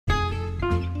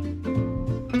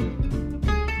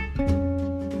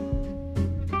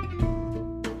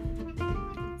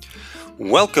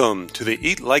Welcome to the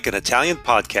Eat Like an Italian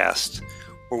podcast,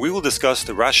 where we will discuss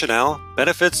the rationale,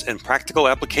 benefits, and practical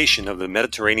application of the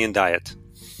Mediterranean diet.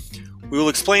 We will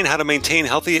explain how to maintain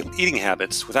healthy eating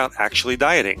habits without actually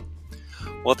dieting,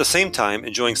 while at the same time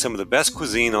enjoying some of the best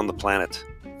cuisine on the planet.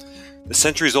 The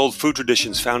centuries-old food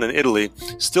traditions found in Italy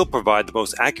still provide the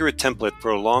most accurate template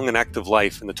for a long and active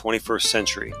life in the 21st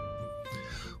century.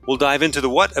 We'll dive into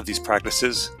the what of these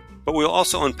practices, but we'll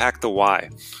also unpack the why,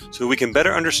 so that we can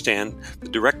better understand the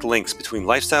direct links between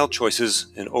lifestyle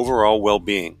choices and overall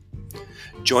well-being.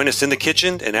 Join us in the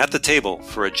kitchen and at the table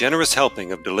for a generous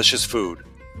helping of delicious food.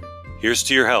 Here's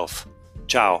to your health.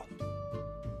 Ciao.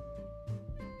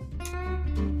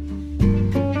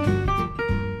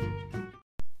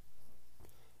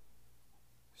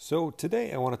 So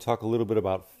today I want to talk a little bit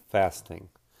about fasting.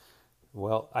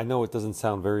 Well, I know it doesn't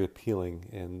sound very appealing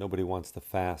and nobody wants to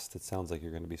fast. It sounds like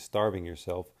you're going to be starving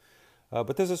yourself.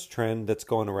 But there's this trend that's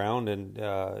going around and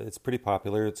it's pretty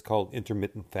popular. It's called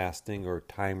intermittent fasting or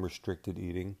time-restricted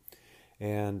eating.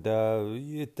 And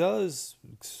it does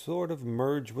sort of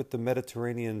merge with the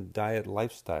Mediterranean diet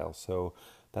lifestyle. So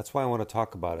that's why I want to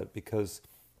talk about it because,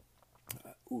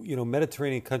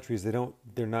 Mediterranean countries,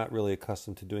 they're not really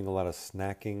accustomed to doing a lot of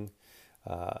snacking.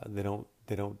 They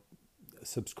don't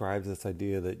subscribe to this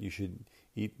idea that you should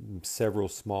eat several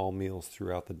small meals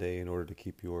throughout the day in order to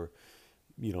keep your,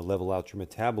 level out your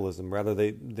metabolism. Rather,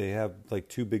 they have like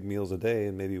two big meals a day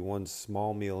and maybe one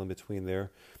small meal in between there,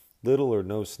 little or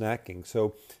no snacking.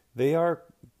 So they are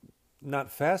not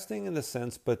fasting in the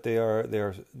sense, but they are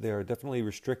definitely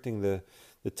restricting the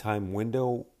time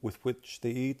window with which they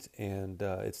eat, and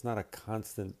it's not a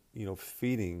constant,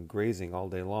 feeding, grazing all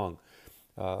day long.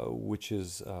 Which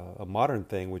is a modern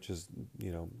thing, which is,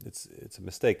 it's a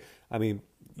mistake. I mean,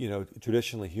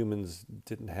 traditionally humans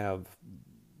didn't have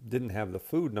the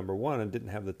food, number one, and didn't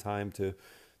have the time to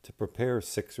prepare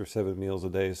 6 or 7 meals a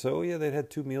day. So yeah, they'd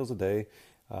had 2 meals a day,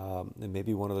 and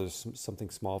maybe one of those something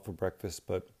small for breakfast,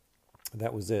 but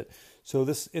that was it. So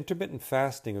this intermittent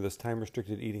fasting or this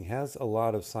time-restricted eating has a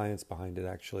lot of science behind it,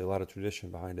 actually, a lot of tradition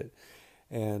behind it,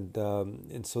 and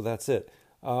so that's it.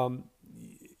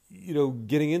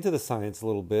 Getting into the science a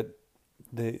little bit,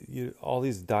 all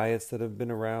these diets that have been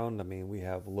around. I mean, we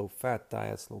have low-fat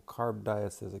diets, low-carb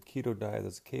diets. There's a keto diet.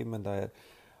 There's a caveman diet.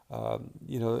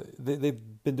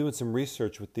 They've been doing some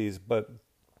research with these, but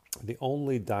the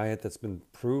only diet that's been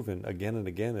proven again and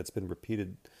again, it's been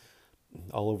repeated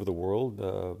all over the world,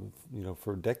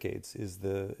 for decades, is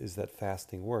that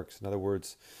fasting works. In other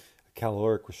words,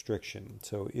 caloric restriction.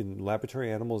 So in laboratory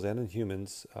animals and in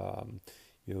humans,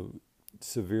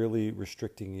 severely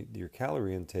restricting your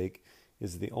calorie intake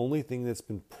is the only thing that's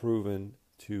been proven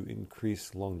to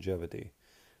increase longevity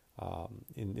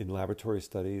in laboratory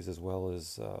studies, as well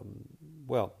as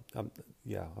I'm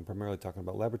primarily talking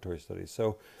about laboratory studies.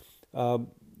 So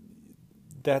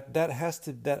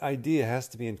that idea has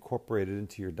to be incorporated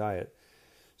into your diet.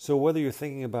 So whether you're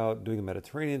thinking about doing a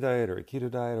Mediterranean diet or a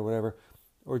keto diet or whatever,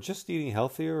 or just eating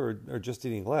healthier or just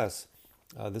eating less,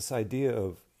 this idea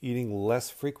of eating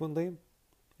less frequently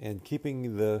and keeping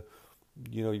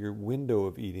your window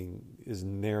of eating as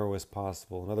narrow as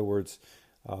possible. In other words,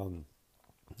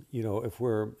 if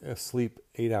we're asleep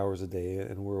 8 hours a day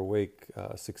and we're awake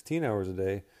 16 hours a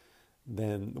day,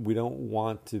 then we don't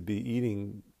want to be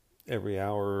eating every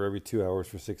hour or every 2 hours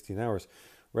for 16 hours.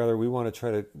 Rather, we want to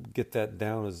try to get that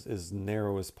down as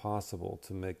narrow as possible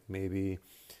to make maybe,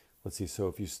 let's see,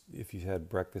 so if you had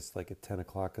breakfast like at 10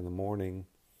 o'clock in the morning,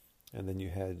 and then you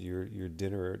had your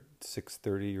dinner at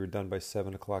 6:30, you were done by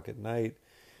 7 o'clock at night,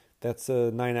 that's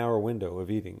a 9-hour window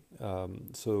of eating.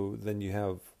 So then you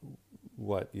have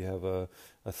You have a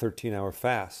 13-hour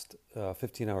fast,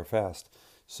 15-hour fast.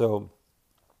 So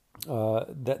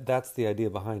that's the idea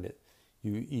behind it.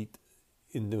 You eat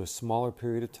into a smaller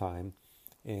period of time.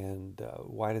 And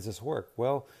why does this work?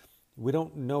 Well, we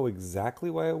don't know exactly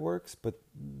why it works, but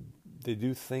they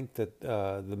do think that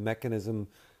the mechanism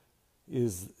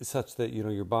is such that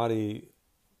your body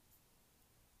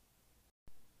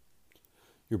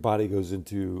goes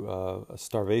into a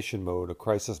starvation mode, a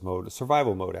crisis mode, a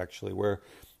survival mode actually, where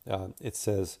it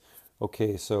says,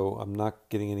 okay, so I'm not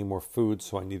getting any more food,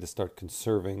 so I need to start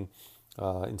conserving.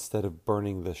 Instead of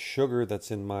burning the sugar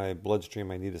that's in my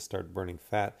bloodstream, I need to start burning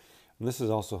fat. And this is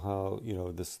also how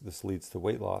this leads to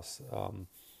weight loss.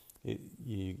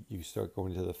 You start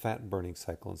going to the fat burning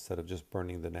cycle instead of just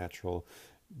burning the natural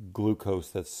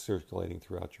glucose that's circulating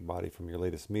throughout your body from your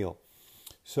latest meal.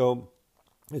 So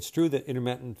it's true that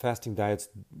intermittent fasting diets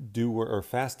or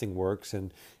fasting works,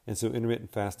 and so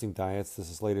intermittent fasting diets,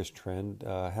 this latest trend,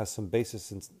 has some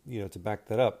basis in, to back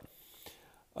that up.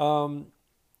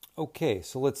 Okay,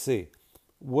 so let's see.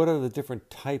 What are the different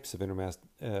types of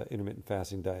intermittent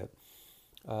fasting diet?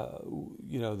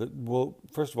 Well,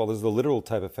 first of all, there's the literal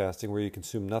type of fasting where you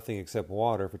consume nothing except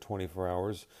water for 24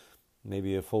 hours,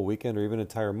 maybe a full weekend or even an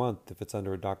entire month if it's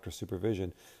under a doctor's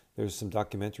supervision. There's some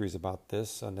documentaries about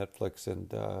this on Netflix,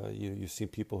 and you see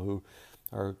people who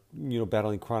are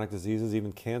battling chronic diseases,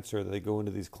 even cancer. They go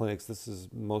into these clinics. This is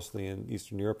mostly in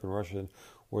Eastern Europe and Russia,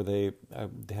 where they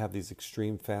have these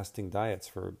extreme fasting diets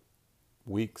for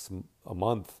weeks, a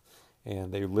month,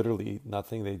 and they literally eat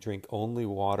nothing. They drink only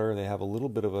water. They have a little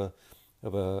bit of a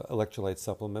electrolyte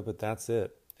supplement, but that's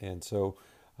it. And so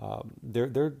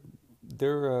they're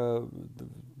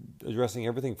addressing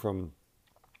everything from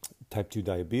type 2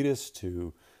 diabetes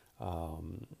to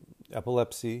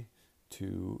epilepsy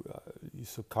to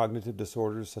so cognitive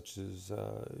disorders such as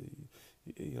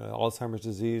Alzheimer's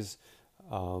disease,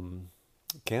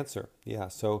 cancer. Yeah.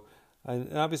 So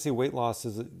and obviously weight loss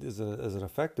is an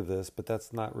effect of this, but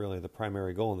that's not really the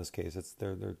primary goal in this case. It's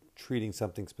they're treating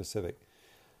something specific.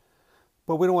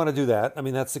 But we don't want to do that. I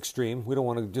mean, that's extreme. We don't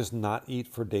want to just not eat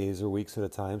for days or weeks at a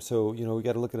time. So, we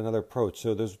got to look at another approach.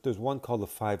 So there's one called the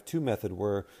 5-2 method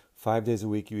where 5 days a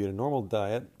week you eat a normal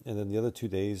diet, and then the other 2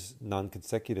 days,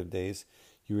 non-consecutive days,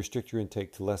 you restrict your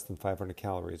intake to less than 500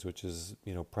 calories, which is,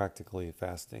 practically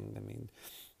fasting. I mean,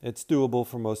 it's doable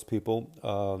for most people.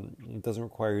 It doesn't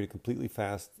require you to completely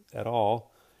fast at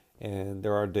all. And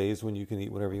there are days when you can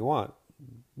eat whatever you want,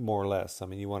 more or less. I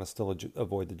mean, you want to still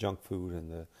avoid the junk food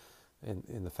and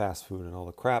the fast food and all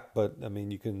the crap, but I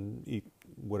mean, you can eat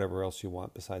whatever else you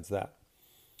want besides that.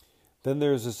 Then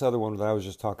there's this other one that I was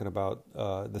just talking about,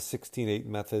 the 16-8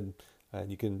 method.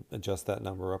 You can adjust that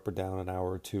number up or down an hour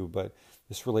or two, but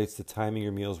this relates to timing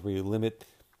your meals where you limit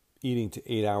eating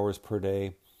to 8 hours per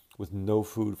day with no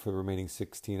food for the remaining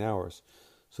 16 hours.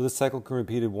 So this cycle can be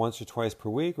repeated once or twice per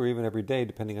week or even every day,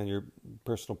 depending on your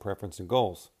personal preference and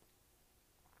goals.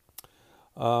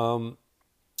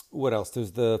 What else?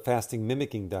 There's the fasting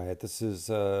mimicking diet. This is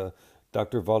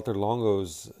Dr. Walter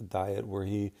Longo's diet, where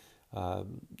he,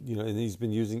 and he's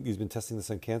been testing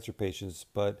this on cancer patients,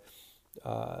 but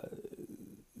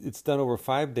it's done over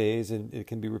 5 days, and it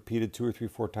can be repeated 2 or 3,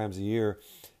 4 times a year.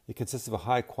 It consists of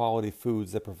high quality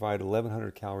foods that provide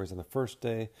 1,100 calories on the first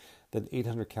day, then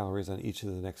 800 calories on each of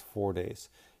the next 4 days.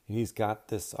 And he's got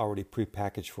this already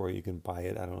prepackaged for you. You can buy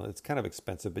it. I don't know. It's kind of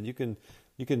expensive, but you can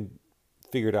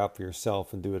figure it out for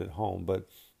yourself and do it at home. But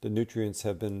the nutrients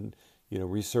have been,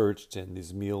 researched, and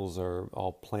these meals are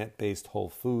all plant-based whole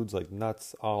foods like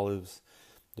nuts, olives.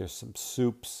 There's some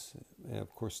soups, and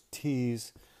of course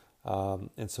teas,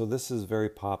 and so this is very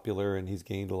popular. And he's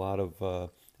gained a lot of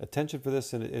attention for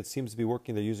this, and it seems to be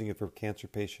working. They're using it for cancer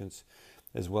patients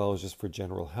as well as just for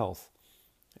general health.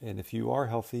 And if you are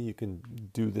healthy, you can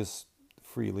do this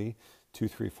freely 2,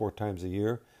 3, 4 times a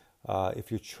year. If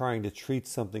you're trying to treat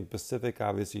something specific,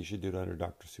 obviously you should do it under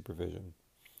doctor supervision.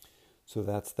 So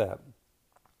that's that.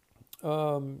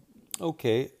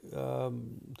 Okay.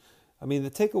 I mean, the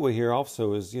takeaway here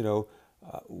also is,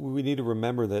 we need to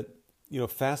remember that,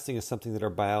 fasting is something that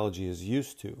our biology is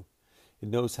used to. It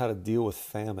knows how to deal with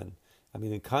famine. I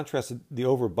mean, in contrast to the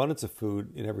overabundance of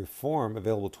food in every form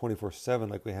available 24/7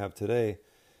 like we have today,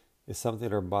 is something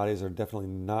that our bodies are definitely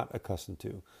not accustomed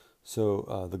to.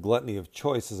 So the gluttony of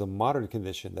choice is a modern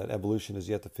condition that evolution has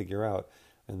yet to figure out.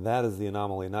 And that is the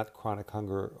anomaly, not chronic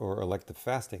hunger or elective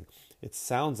fasting. It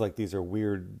sounds like these are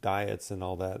weird diets and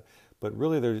all that, but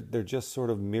really they're just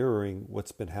sort of mirroring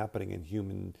what's been happening in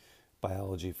human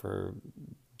biology for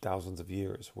thousands of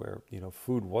years, where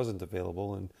food wasn't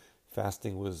available and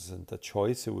fasting wasn't a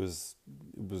choice. It was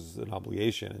an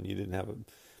obligation, and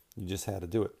you just had to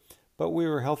do it. But we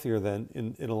were healthier then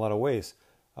in a lot of ways.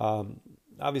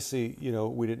 Obviously,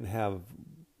 we didn't have,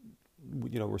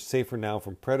 we're safer now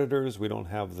from predators. We don't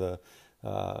have the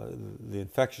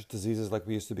infectious diseases like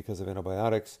we used to because of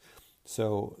antibiotics.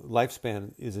 So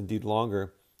lifespan is indeed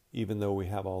longer, even though we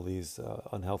have all these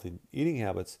unhealthy eating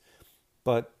habits.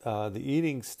 But the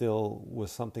eating still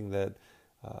was something that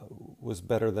was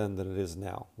better then than it is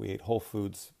now. We ate whole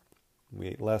foods, we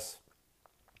ate less,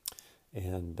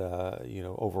 and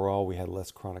overall we had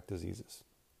less chronic diseases.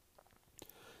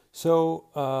 So,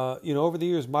 over the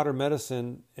years, modern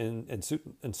medicine and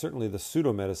certainly the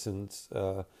pseudo-medicines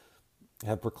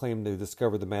have proclaimed they've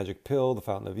discovered the magic pill, the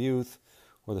fountain of youth,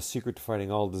 or the secret to fighting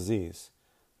all disease.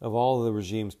 Of all the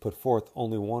regimes put forth,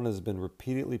 only one has been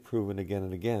repeatedly proven again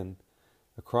and again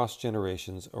across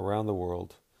generations around the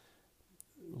world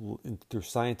through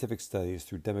scientific studies,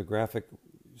 through demographic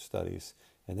studies,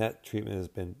 and that treatment has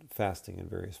been fasting in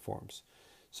various forms.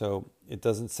 So it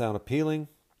doesn't sound appealing.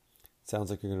 It sounds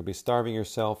like you're going to be starving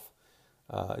yourself.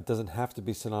 It doesn't have to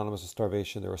be synonymous with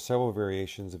starvation. There are several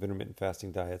variations of intermittent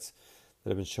fasting diets that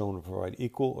have been shown to provide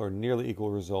equal or nearly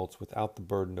equal results without the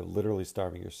burden of literally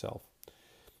starving yourself.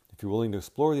 If you're willing to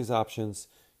explore these options,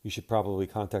 you should probably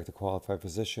contact a qualified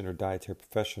physician or dietary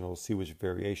professional to see which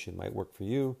variation might work for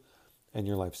you and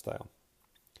your lifestyle.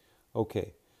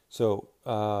 Okay, so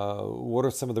what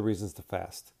are some of the reasons to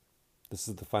fast? This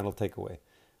is the final takeaway.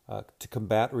 To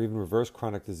combat or even reverse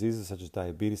chronic diseases such as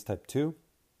diabetes type 2.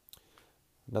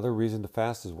 Another reason to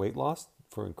fast is weight loss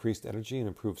for increased energy and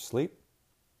improved sleep.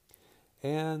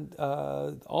 And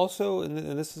also,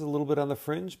 and this is a little bit on the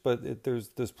fringe, but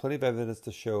there's plenty of evidence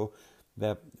to show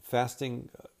that fasting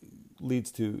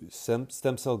leads to stem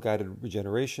cell guided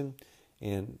regeneration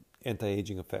and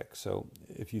anti-aging effects. So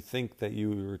if you think that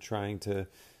you are trying to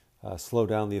slow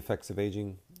down the effects of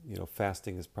aging,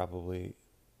 fasting is probably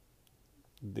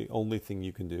the only thing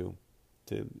you can do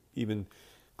to even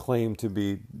claim to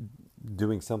be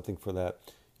doing something for that.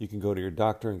 You can go to your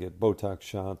doctor and get Botox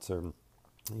shots or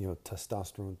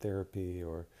testosterone therapy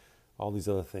or all these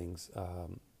other things.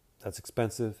 That's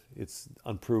expensive, it's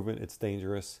unproven, it's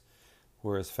dangerous,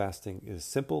 whereas fasting is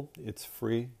simple, it's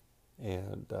free,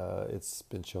 and it's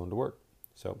been shown to work.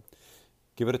 So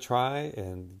give it a try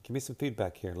and give me some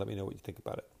feedback here and let me know what you think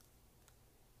about it.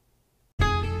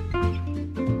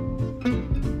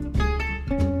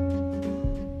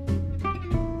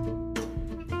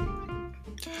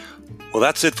 Well,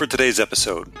 that's it for today's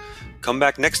episode. Come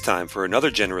back next time for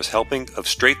another generous helping of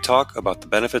straight talk about the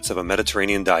benefits of a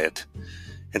Mediterranean diet.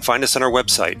 And find us on our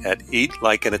website at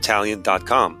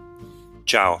eatlikeanitalian.com.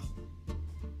 Ciao.